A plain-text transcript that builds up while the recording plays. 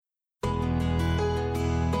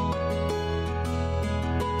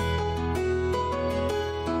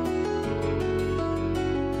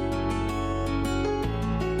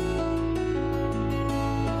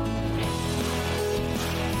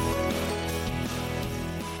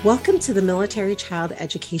Welcome to the Military Child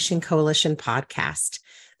Education Coalition podcast,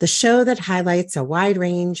 the show that highlights a wide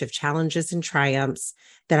range of challenges and triumphs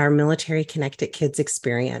that our military-connected kids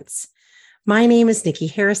experience. My name is Nikki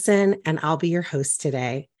Harrison, and I'll be your host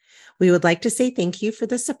today. We would like to say thank you for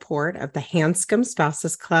the support of the Hanscom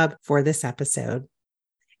Spouses Club for this episode.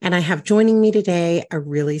 And I have joining me today a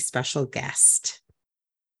really special guest.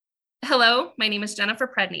 Hello, my name is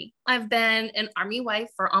Jennifer Predney. I've been an Army wife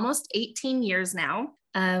for almost 18 years now.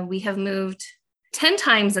 We have moved 10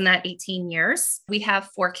 times in that 18 years. We have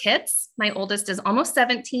 4 kids. My oldest is almost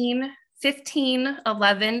 17, 15,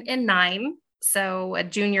 11, and 9. So a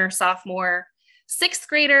junior, sophomore, 6th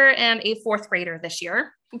grader, and a 4th grader this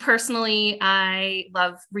year. Personally, I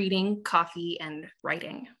love reading, coffee, and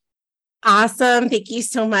writing. Awesome. Thank you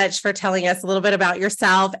so much for telling us a little bit about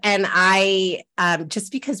yourself. And I,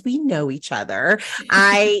 just because we know each other,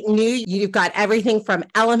 I knew you've got everything from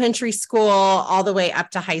elementary school all the way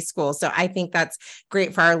up to high school. So I think that's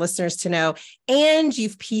great for our listeners to know. And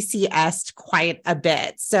you've PCS'd quite a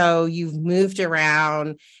bit. So you've moved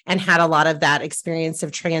around and had a lot of that experience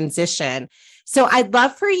of transition. So I'd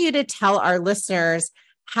love for you to tell our listeners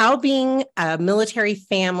how being a military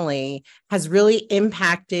family has really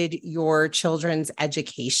impacted your children's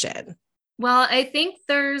education. Well, I think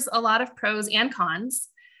there's a lot of pros and cons.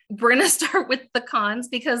 We're going to start with the cons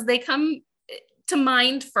because they come to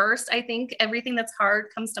mind first. I think everything that's hard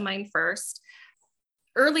comes to mind first.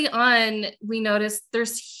 Early on, we noticed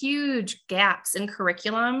there's huge gaps in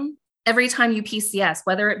curriculum every time you PCS,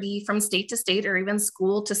 whether it be from state to state or even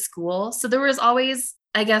school to school. So there was always,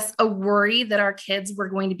 I guess, a worry that our kids were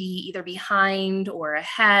going to be either behind or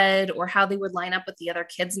ahead or how they would line up with the other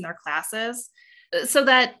kids in their classes. So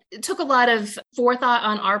that took a lot of forethought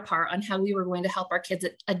on our part on how we were going to help our kids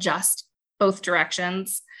adjust both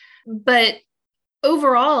directions. But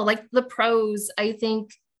overall, like the pros, I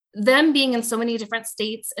think them being in so many different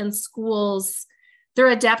states and schools, their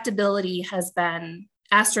adaptability has been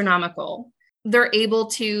astronomical. They're able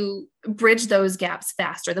to bridge those gaps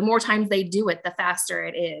faster. The more times they do it, the faster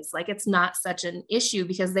it is. Like it's not such an issue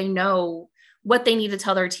because they know what they need to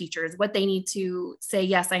tell their teachers, what they need to say,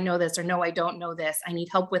 yes, I know this, or no, I don't know this. I need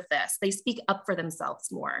help with this. They speak up for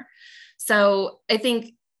themselves more. So I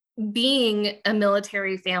think being a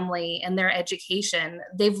military family and their education,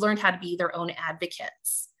 they've learned how to be their own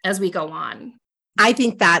advocates as we go on. I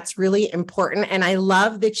think that's really important. And I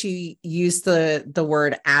love that you use the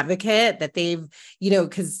word advocate, that they've,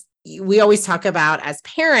 because we always talk about as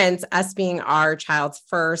parents, us being our child's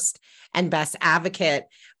first and best advocate.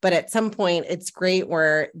 But at some point, it's great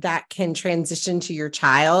where that can transition to your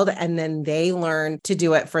child and then they learn to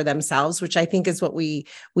do it for themselves, which I think is what we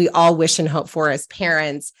all wish and hope for as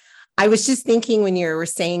parents. I was just thinking when you were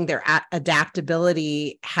saying their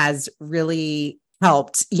adaptability has really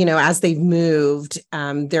helped, as they've moved,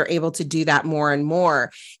 they're able to do that more and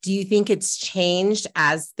more. Do you think it's changed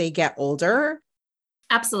as they get older?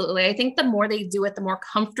 Absolutely. I think the more they do it, the more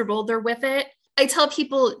comfortable they're with it. I tell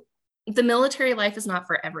people the military life is not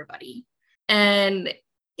for everybody. And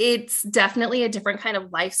it's definitely a different kind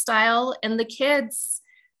of lifestyle. And the kids,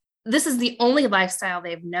 this is the only lifestyle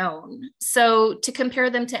they've known. So to compare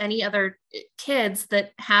them to any other kids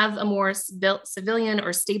that have a more civilian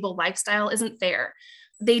or stable lifestyle isn't fair.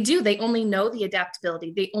 They only know the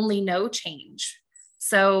adaptability. They only know change.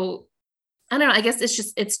 So I don't know, I guess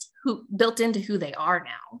it's built into who they are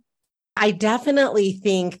now. I definitely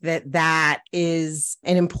think that is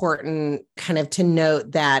an important kind of to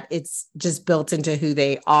note that it's just built into who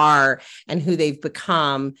they are and who they've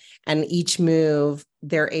become. And each move,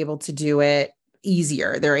 they're able to do it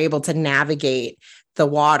easier. They're able to navigate the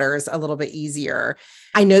waters a little bit easier.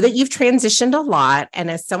 I know that you've transitioned a lot.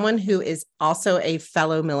 And as someone who is also a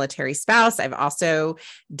fellow military spouse, I've also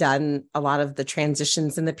done a lot of the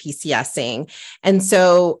transitions in the PCSing. And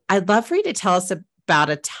so I'd love for you to tell us about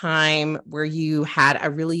a time where you had a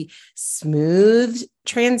really smooth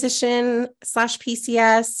transition /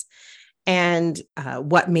 PCS and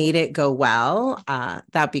what made it go well.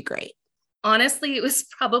 That'd be great. Honestly, it was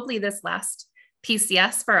probably this last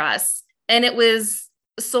PCS for us. And it was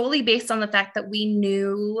solely based on the fact that we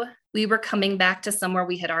knew we were coming back to somewhere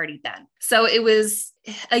we had already been. So it was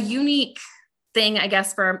a unique thing, I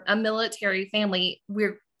guess, for a military family.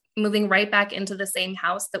 We're moving right back into the same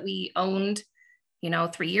house that we owned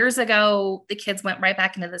 3 years ago. The kids went right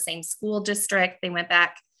back into the same school district. They went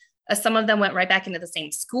back. Some of them went right back into the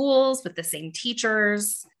same schools with the same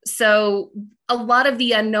teachers. So a lot of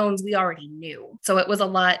the unknowns we already knew. So it was a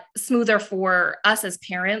lot smoother for us as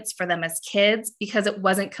parents, for them as kids, because it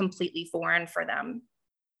wasn't completely foreign for them.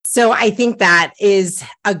 So I think that is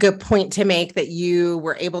a good point to make, that you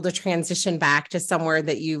were able to transition back to somewhere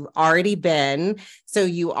that you've already been. So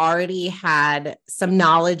you already had some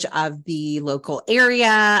knowledge of the local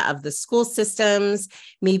area, of the school systems.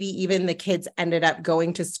 Maybe even the kids ended up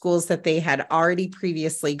going to schools that they had already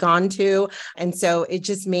previously gone to. And so it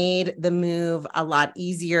just made the move a lot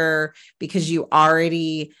easier because you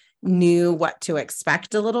already knew what to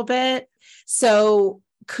expect a little bit. So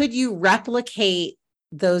could you replicate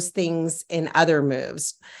those things in other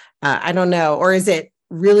moves? I don't know. Or is it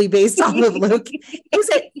really based off of is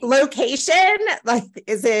it location? Like,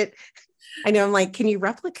 is it, I know I'm like, can you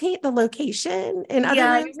replicate the location in other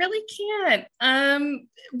Yeah, moves? you really can't.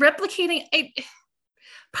 Replicating,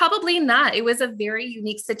 probably not. It was a very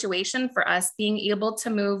unique situation for us, being able to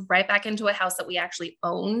move right back into a house that we actually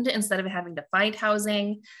owned instead of having to find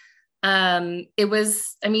housing. It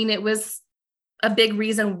was a big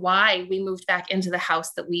reason why we moved back into the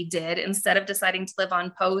house that we did instead of deciding to live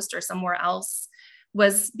on post or somewhere else,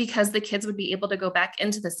 was because the kids would be able to go back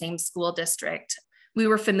into the same school district. We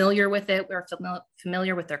were familiar with it. We were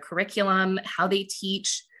familiar with their curriculum, how they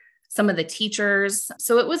teach, some of the teachers.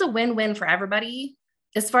 So it was a win-win for everybody.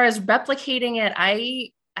 As far as replicating it,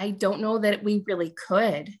 I don't know that we really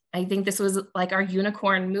could. I think this was like our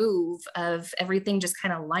unicorn move of everything just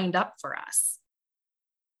kind of lined up for us.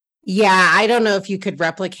 Yeah, I don't know if you could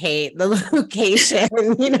replicate the location.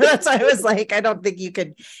 That's why I was like, I don't think you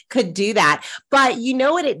could do that. But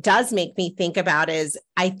what it does make me think about is,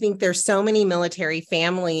 I think there's so many military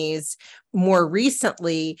families more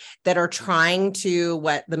recently that are trying to,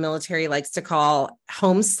 what the military likes to call,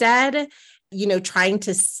 homestead, trying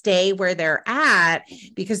to stay where they're at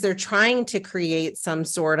because they're trying to create some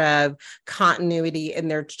sort of continuity in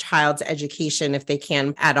their child's education, if they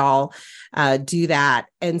can at all do that.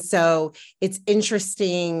 And so it's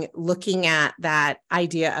interesting looking at that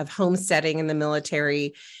idea of homesteading in the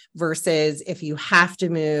military versus, if you have to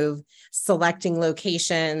move, selecting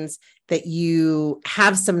locations that you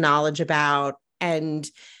have some knowledge about, and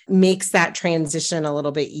makes that transition a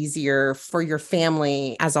little bit easier for your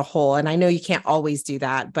family as a whole. And I know you can't always do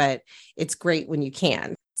that, but it's great when you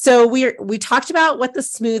can. So we talked about what the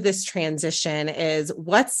smoothest transition is.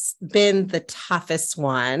 What's been the toughest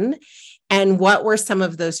one? And what were some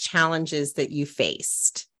of those challenges that you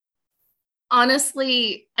faced?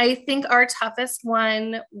 Honestly, I think our toughest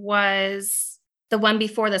one was the one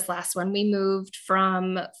before this last one. We moved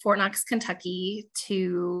from Fort Knox, Kentucky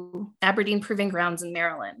to Aberdeen Proving Grounds in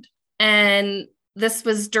Maryland. And this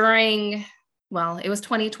was during, it was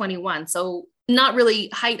 2021. So not really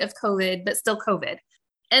height of COVID, but still COVID.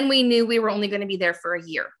 And we knew we were only going to be there for a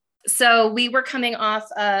year. So we were coming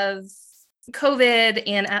off of COVID,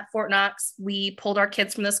 and at Fort Knox, we pulled our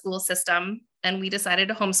kids from the school system and we decided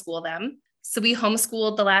to homeschool them. So we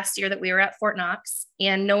homeschooled the last year that we were at Fort Knox,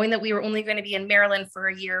 and knowing that we were only going to be in Maryland for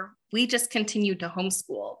a year, we just continued to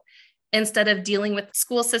homeschool instead of dealing with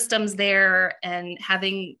school systems there and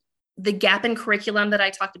having the gap in curriculum that I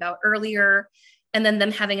talked about earlier. And then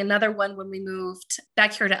them having another one when we moved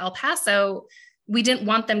back here to El Paso. We didn't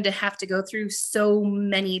want them to have to go through so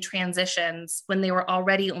many transitions when they were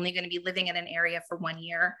already only going to be living in an area for 1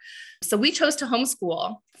 year. So we chose to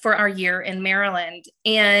homeschool for our year in Maryland.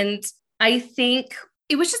 And I think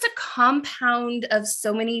it was just a compound of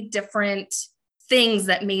so many different things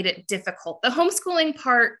that made it difficult. The homeschooling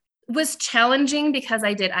part was challenging because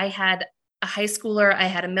I had a high schooler, I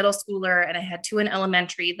had a middle schooler, and I had two in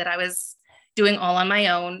elementary that I was doing all on my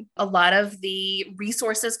own. A lot of the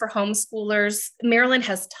resources for homeschoolers, Maryland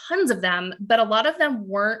has tons of them, but a lot of them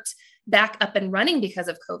weren't back up and running because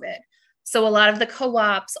of COVID. So a lot of the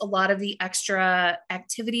co-ops, a lot of the extra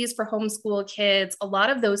activities for homeschool kids, a lot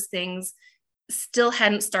of those things still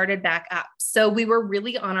hadn't started back up. So we were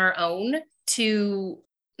really on our own to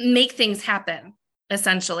make things happen,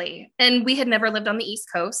 essentially. And we had never lived on the East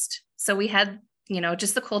Coast. So we had,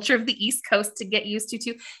 just the culture of the East Coast to get used to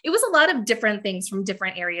too. It was a lot of different things from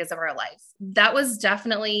different areas of our life. That was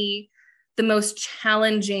definitely the most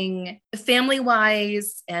challenging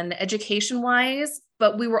family-wise and education-wise,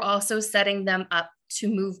 but we were also setting them up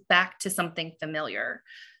to move back to something familiar.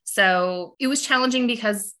 So it was challenging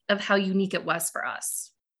because of how unique it was for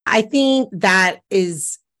us. I think that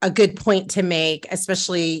is a good point to make,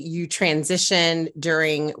 especially you transitioned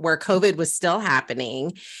during where COVID was still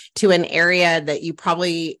happening to an area that you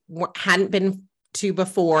probably hadn't been to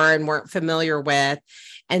before and weren't familiar with.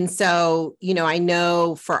 And so, I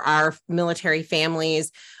know for our military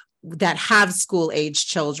families that have school age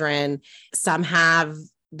children, some have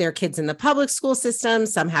their kids in the public school system,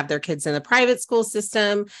 some have their kids in the private school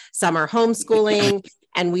system, some are homeschooling.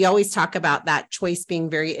 And we always talk about that choice being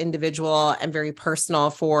very individual and very personal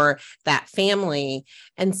for that family.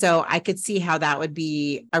 And so I could see how that would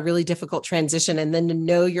be a really difficult transition. And then to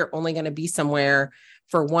know you're only going to be somewhere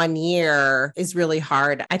for 1 year is really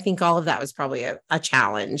hard. I think all of that was probably a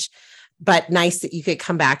challenge, but nice that you could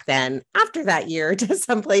come back then after that year to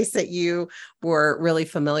some place that you were really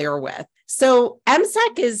familiar with. So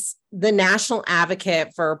MSEC is the national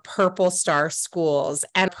advocate for Purple Star schools,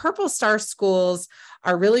 and Purple Star schools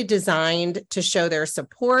are really designed to show their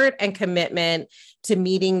support and commitment to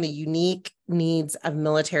meeting the unique needs of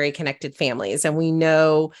military connected families. And we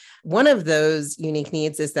know one of those unique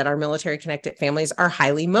needs is that our military connected families are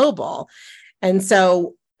highly mobile. And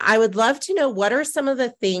so I would love to know, what are some of the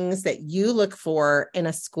things that you look for in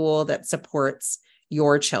a school that supports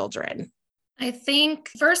your children? I think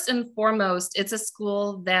first and foremost, it's a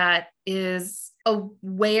school that is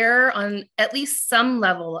aware on at least some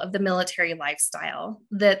level of the military lifestyle,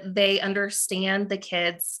 that they understand the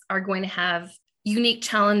kids are going to have unique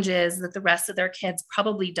challenges that the rest of their kids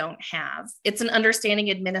probably don't have. It's an understanding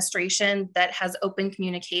administration that has open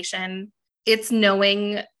communication. It's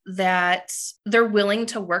knowing that they're willing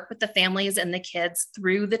to work with the families and the kids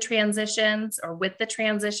through the transitions or with the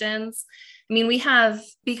transitions. I mean, we have,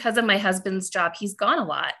 because of my husband's job, he's gone a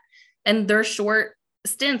lot, and they're short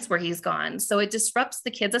stints where he's gone. So it disrupts the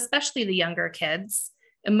kids, especially the younger kids,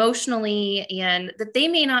 emotionally, and that they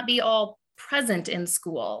may not be all present in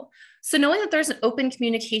school. So knowing that there's an open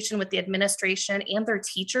communication with the administration and their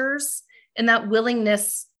teachers, and that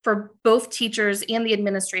willingness for both teachers and the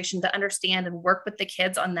administration to understand and work with the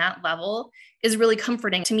kids on that level is really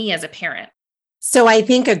comforting to me as a parent. So I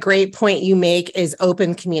think a great point you make is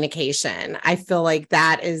open communication. I feel like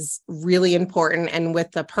that is really important. And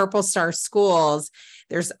with the Purple Star schools,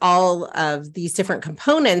 there's all of these different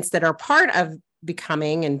components that are part of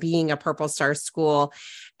becoming and being a Purple Star school.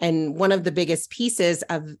 And one of the biggest pieces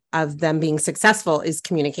of them being successful is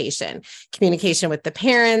communication with the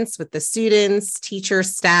parents, with the students,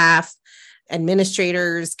 teachers, staff,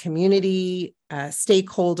 administrators, community,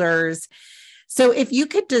 stakeholders. So if you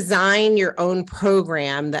could design your own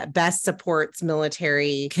program that best supports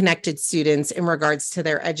military connected students in regards to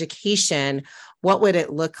their education, what would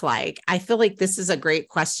it look like? I feel like this is a great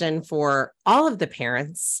question for all of the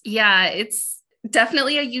parents. Yeah, it's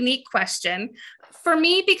definitely a unique question for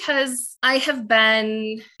me, because I have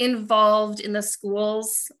been involved in the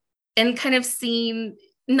schools and kind of seen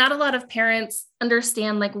not a lot of parents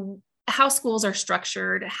understand like how schools are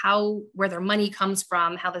structured, where their money comes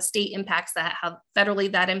from, how the state impacts that, how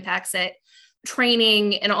federally that impacts it,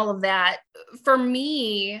 training and all of that. For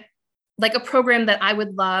me, like a program that I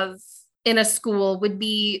would love in a school would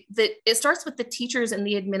be that it starts with the teachers and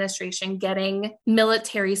the administration getting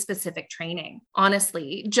military specific training,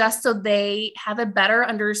 honestly, just so they have a better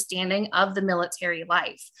understanding of the military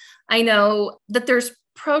life. I know that there's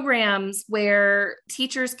programs where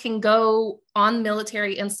teachers can go on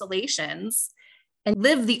military installations and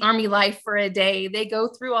live the Army life for a day. They go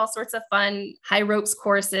through all sorts of fun high ropes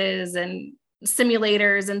courses and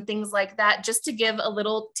simulators and things like that, just to give a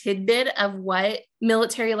little tidbit of what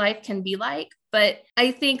military life can be like. But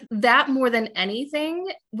I think that more than anything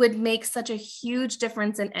would make such a huge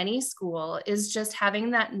difference in any school, is just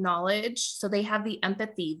having that knowledge. So they have the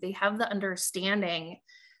empathy, they have the understanding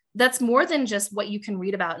that's more than just what you can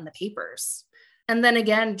read about in the papers. And then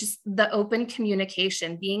again, just the open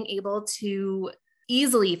communication, being able to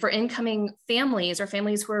easily, for incoming families or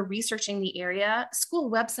families who are researching the area,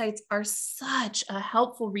 school websites are such a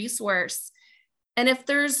helpful resource. And if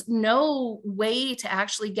there's no way to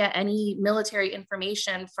actually get any military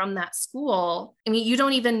information from that school, I mean, you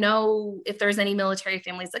don't even know if there's any military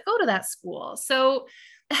families that go to that school. So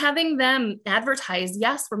having them advertise,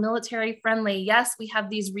 yes, we're military friendly. Yes, we have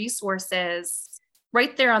these resources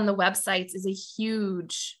right there on the websites is a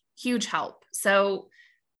huge, huge help. So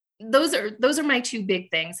those are my two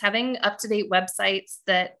big things: having up-to-date websites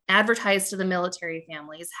that advertise to the military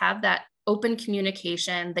families, have that open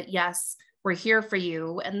communication that, yes, we're here for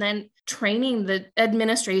you. And then training the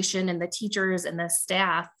administration and the teachers and the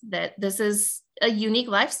staff that this is a unique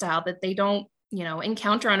lifestyle that they don't,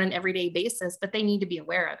 encounter on an everyday basis, but they need to be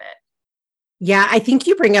aware of it. Yeah, I think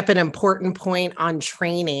you bring up an important point on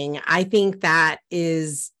training. I think that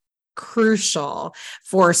is crucial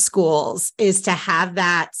for schools, is to have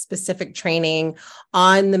that specific training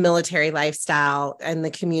on the military lifestyle and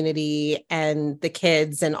the community and the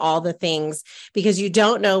kids and all the things, because you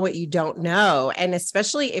don't know what you don't know. And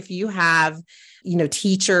especially if you have,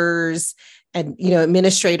 teachers and,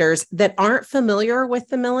 administrators that aren't familiar with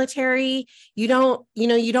the military, you don't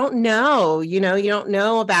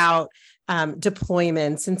know about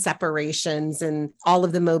deployments and separations and all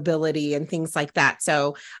of the mobility and things like that.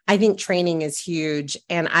 So I think training is huge.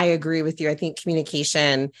 And I agree with you. I think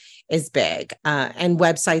communication is big, and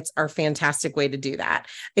websites are a fantastic way to do that.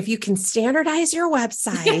 If you can standardize your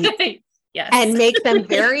website yes, and make them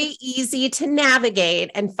very easy to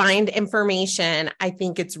navigate and find information, I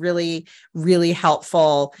think it's really, really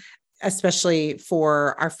helpful, especially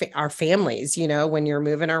for our families. When you're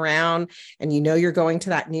moving around and you're going to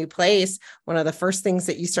that new place, one of the first things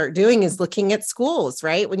that you start doing is looking at schools,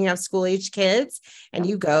 right? When you have school age kids and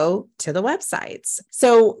you go to the websites.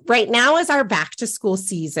 So right now is our back to school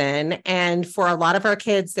season. And for a lot of our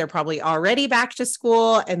kids, they're probably already back to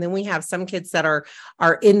school. And then we have some kids that are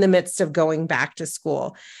in the midst of going back to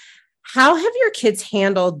school. How have your kids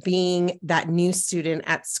handled being that new student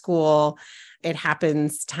at school? It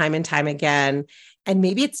happens time and time again. And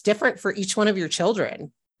maybe it's different for each one of your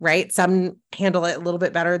children, right? Some handle it a little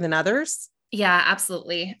bit better than others. Yeah,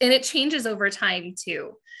 absolutely. And it changes over time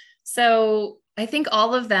too. So I think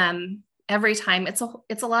all of them, every time, it's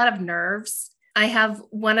a lot of nerves. I have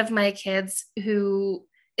one of my kids who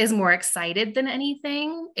is more excited than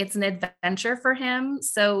anything. It's an adventure for him.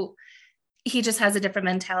 So he just has a different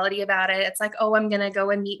mentality about it. It's like, oh, I'm going to go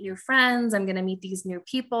and meet new friends. I'm going to meet these new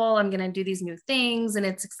people. I'm going to do these new things. And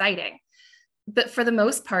it's exciting. But for the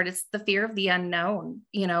most part, it's the fear of the unknown.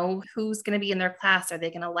 Who's going to be in their class? Are they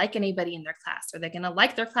going to like anybody in their class? Are they going to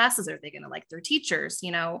like their classes? Are they going to like their teachers?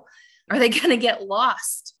 Are they going to get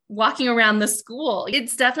lost walking around the school?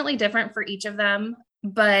 It's definitely different for each of them.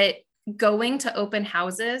 But going to open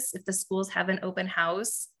houses, if the schools have an open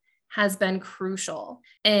house, has been crucial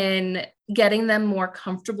in getting them more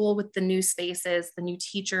comfortable with the new spaces, the new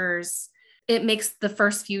teachers. It makes the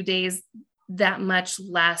first few days that much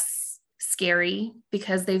less scary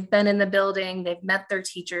because they've been in the building, they've met their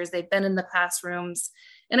teachers, they've been in the classrooms.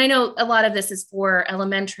 And I know a lot of this is for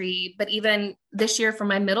elementary, but even this year for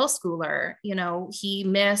my middle schooler, he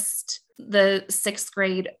missed the 6th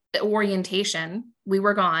grade orientation. We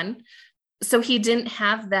were gone. So he didn't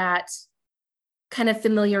have that kind of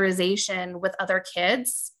familiarization with other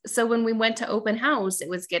kids. So when we went to open house, it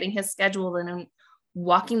was getting his schedule and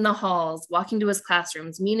walking the halls, walking to his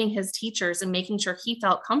classrooms, meeting his teachers and making sure he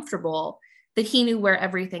felt comfortable, that he knew where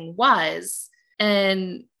everything was.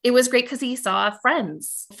 And it was great because he saw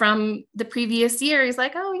friends from the previous year. He's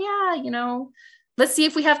like, oh yeah, let's see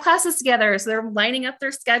if we have classes together. So they're lining up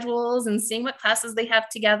their schedules and seeing what classes they have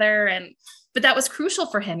together. But that was crucial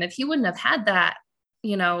for him. If he wouldn't have had that,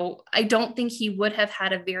 I don't think he would have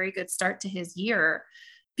had a very good start to his year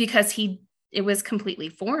because it was completely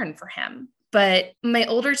foreign for him. But my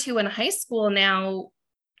older two in high school now,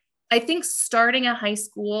 I think starting a high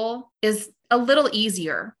school is a little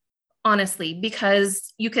easier, honestly,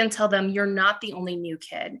 because you can tell them you're not the only new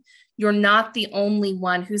kid. You're not the only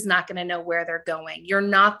one who's not going to know where they're going. You're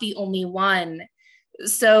not the only one.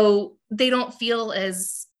 So they don't feel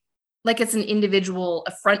as like it's an individual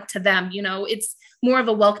affront to them. It's more of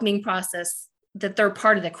a welcoming process that they're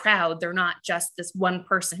part of the crowd. They're not just this one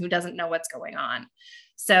person who doesn't know what's going on.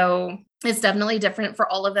 So it's definitely different for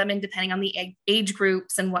all of them, and depending on the age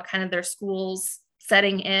groups and what kind of their school's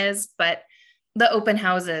setting is. But the open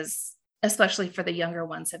houses, especially for the younger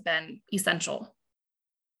ones, have been essential.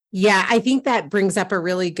 Yeah, I think that brings up a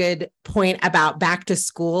really good point about back to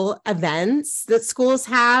school events that schools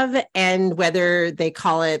have, and whether they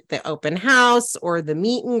call it the open house or the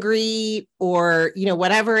meet and greet or,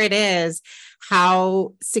 whatever it is,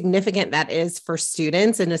 how significant that is for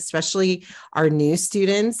students, and especially our new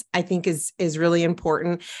students, I think is really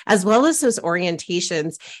important, as well as those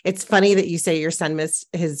orientations. It's funny that you say your son missed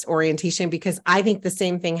his orientation because I think the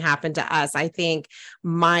same thing happened to us. I think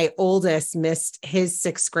my oldest missed his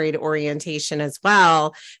 6th grade orientation as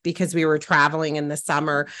well because we were traveling in the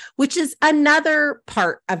summer, which is another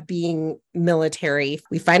part of being military.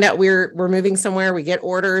 We find out we're moving somewhere, we get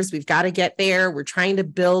orders, we've got to get there. We're trying to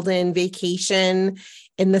build in vacation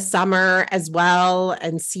in the summer as well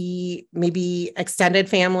and see maybe extended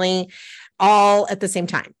family all at the same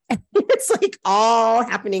time. It's like all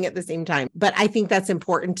happening at the same time. But I think that's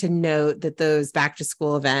important to note that those back to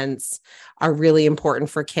school events are really important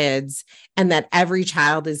for kids, and that every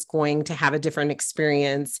child is going to have a different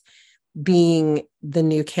experience being the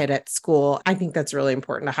new kid at school. I think that's really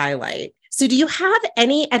important to highlight. So do you have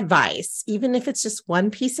any advice, even if it's just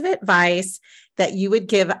one piece of advice, that you would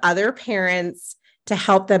give other parents to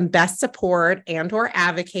help them best support and or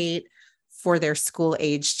advocate for their school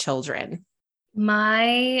age children?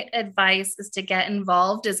 My advice is to get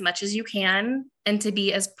involved as much as you can and to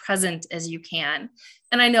be as present as you can.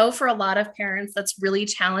 And I know for a lot of parents, that's really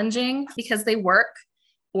challenging because they work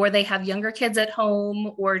or they have younger kids at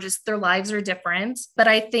home, or just their lives are different. But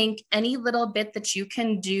I think any little bit that you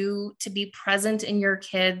can do to be present in your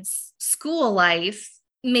kids' school life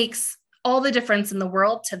makes all the difference in the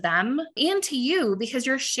world to them and to you, because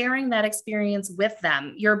you're sharing that experience with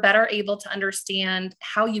them. You're better able to understand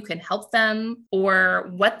how you can help them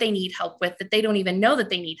or what they need help with that they don't even know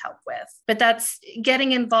that they need help with. But that's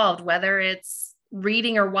getting involved, whether it's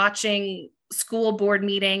reading or watching school board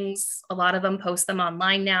meetings. A lot of them post them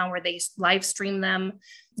online now where they live stream them,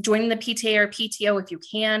 joining the PTA or PTO if you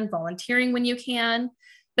can, volunteering when you can.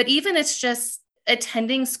 But even it's just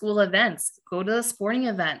attending school events, go to the sporting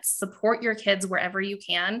events, support your kids wherever you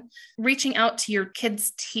can, reaching out to your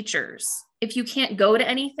kids' teachers. If you can't go to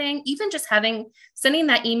anything, even just sending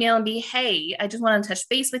that email and be, hey, I just want to touch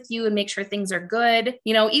base with you and make sure things are good.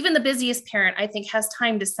 Even the busiest parent, I think, has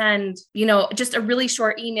time to send, just a really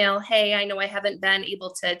short email. Hey, I know I haven't been able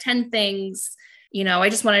to attend things. I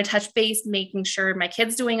just want to touch base, making sure my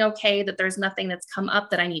kid's doing okay, that there's nothing that's come up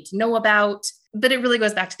that I need to know about. But it really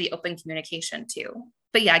goes back to the open communication too.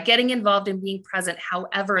 But yeah, getting involved and being present,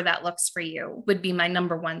 however that looks for you, would be my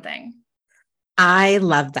number one thing. I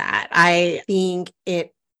love that. I think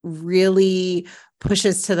it really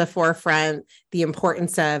pushes to the forefront the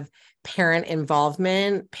importance of parent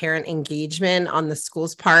involvement, parent engagement on the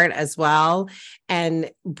school's part as well, and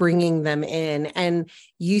bringing them in. And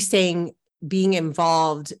you saying being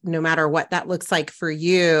involved, no matter what that looks like for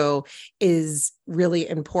you, is really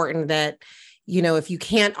important. That, if you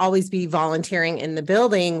can't always be volunteering in the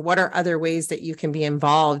building, what are other ways that you can be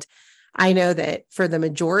involved? I know that for the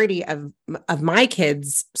majority of my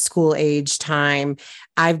kids' school age time,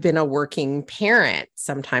 I've been a working parent,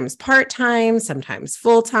 sometimes part-time, sometimes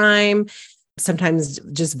full-time, sometimes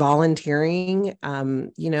just volunteering,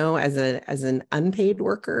 as an unpaid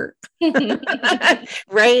worker.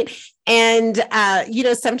 Right. And,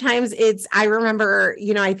 sometimes I remember,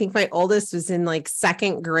 I think my oldest was in like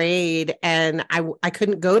second grade and I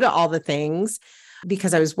couldn't go to all the things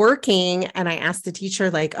because I was working, and I asked the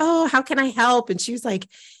teacher like, oh, how can I help? And she was like,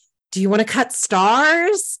 do you want to cut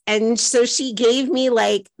stars? And so she gave me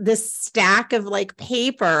like this stack of like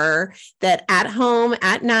paper that at home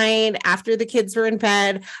at night, after the kids were in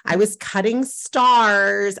bed, I was cutting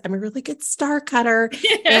stars. I'm a really good star cutter.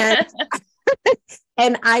 And,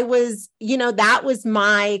 and I was, that was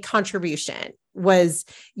my contribution was,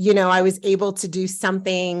 I was able to do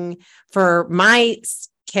something for my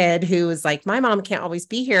kid who was like, my mom can't always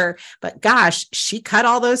be here, but gosh, she cut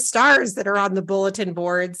all those stars that are on the bulletin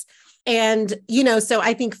boards. And, so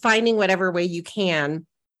I think finding whatever way you can.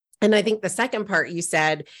 And I think the second part you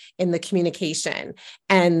said in the communication,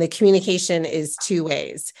 and the communication is two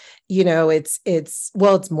ways, it's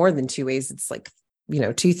more than two ways. It's like,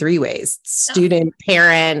 2-3 ways, student,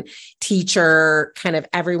 parent, teacher, kind of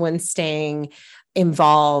everyone staying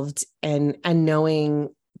involved and knowing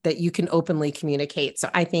that you can openly communicate. So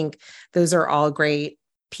I think those are all great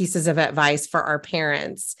pieces of advice for our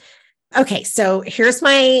parents. Okay. So here's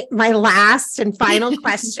my last and final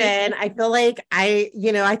question. I feel like I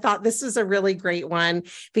thought this was a really great one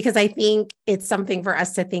because I think it's something for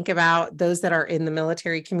us to think about, those that are in the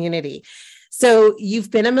military community. So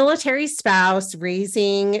you've been a military spouse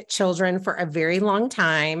raising children for a very long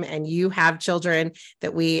time, and you have children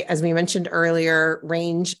that as we mentioned earlier,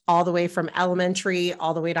 range all the way from elementary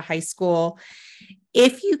all the way to high school.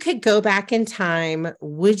 If you could go back in time,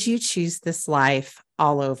 would you choose this life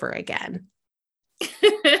all over again?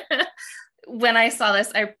 When I saw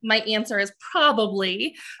this, my answer is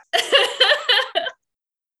probably.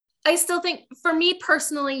 I still think for me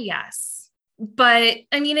personally, yes. But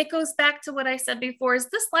I mean, it goes back to what I said before, is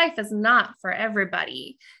this life is not for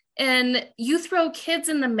everybody. And you throw kids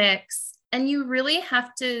in the mix and you really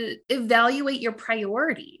have to evaluate your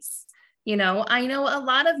priorities. I know a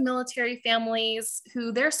lot of military families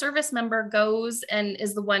who their service member goes and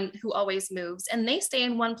is the one who always moves, and they stay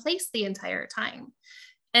in one place the entire time.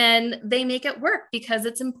 And they make it work because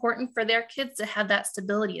it's important for their kids to have that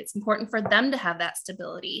stability. It's important for them to have that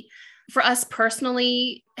stability. For us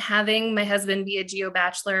personally, having my husband be a GO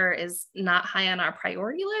bachelor is not high on our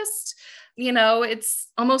priority list. It's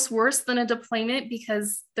almost worse than a deployment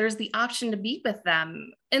because there's the option to be with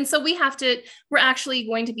them. And so we're actually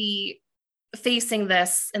going to be facing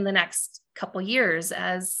this in the next couple years,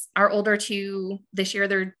 as our older two this year,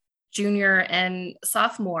 they're junior and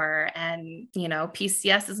sophomore, and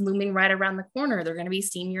PCS is looming right around the corner. They're going to be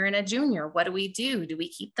senior and a junior. What do we do? Do we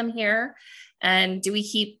keep them here? And do we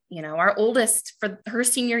keep, our oldest for her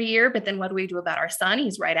senior year, but then what do we do about our son?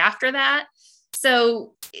 He's right after that.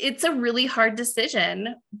 So it's a really hard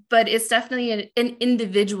decision, but it's definitely an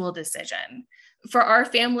individual decision. For our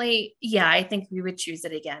family, yeah, I think we would choose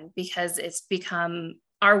it again because it's become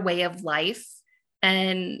our way of life.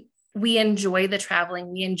 And we enjoy the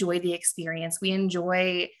traveling, we enjoy the experience, we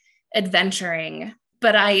enjoy adventuring.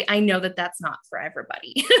 But I know that that's not for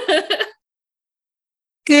everybody.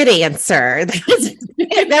 Good answer.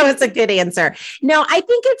 That was a good answer. No, I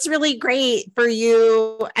think it's really great for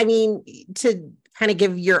you. I mean, to kind of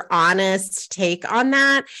give your honest take on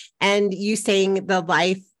that. And you saying the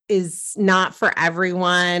life is not for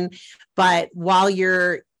everyone, but while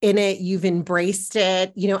you're in it, you've embraced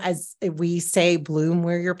it, as we say, bloom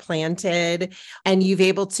where you're planted, and you've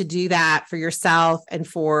able to do that for yourself and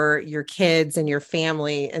for your kids and your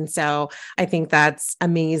family. And so I think that's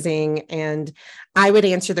amazing. And I would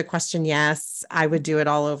answer the question, yes, I would do it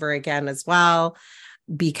all over again as well,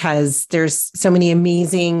 because there's so many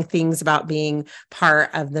amazing things about being part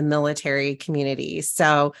of the military community.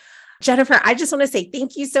 So Jennifer, I just want to say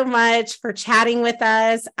thank you so much for chatting with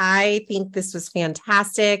us. I think this was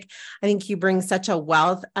fantastic. I think you bring such a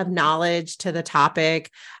wealth of knowledge to the topic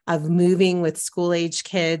of moving with school-age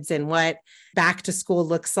kids and what back to school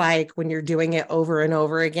looks like when you're doing it over and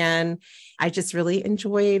over again. I just really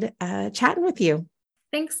enjoyed chatting with you.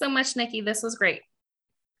 Thanks so much, Nikki. This was great.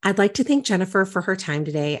 I'd like to thank Jennifer for her time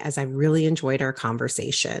today, as I really enjoyed our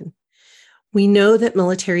conversation. We know that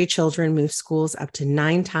military children move schools up to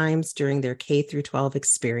 9 times during their K through 12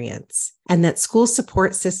 experience, and that school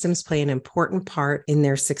support systems play an important part in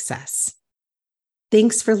their success.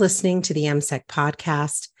 Thanks for listening to the MCEC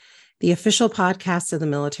podcast, the official podcast of the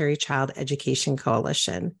Military Child Education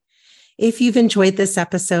Coalition. If you've enjoyed this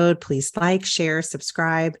episode, please like, share,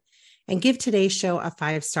 subscribe, and give today's show a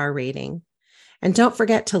 5-star rating. And don't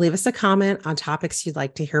forget to leave us a comment on topics you'd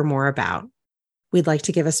like to hear more about. We'd like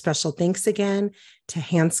to give a special thanks again to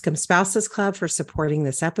Hanscom Spouses Club for supporting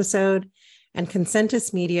this episode and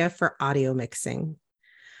Consentus Media for audio mixing.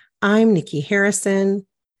 I'm Nikki Harrison,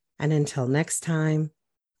 and until next time,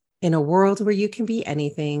 in a world where you can be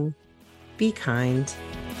anything, be kind.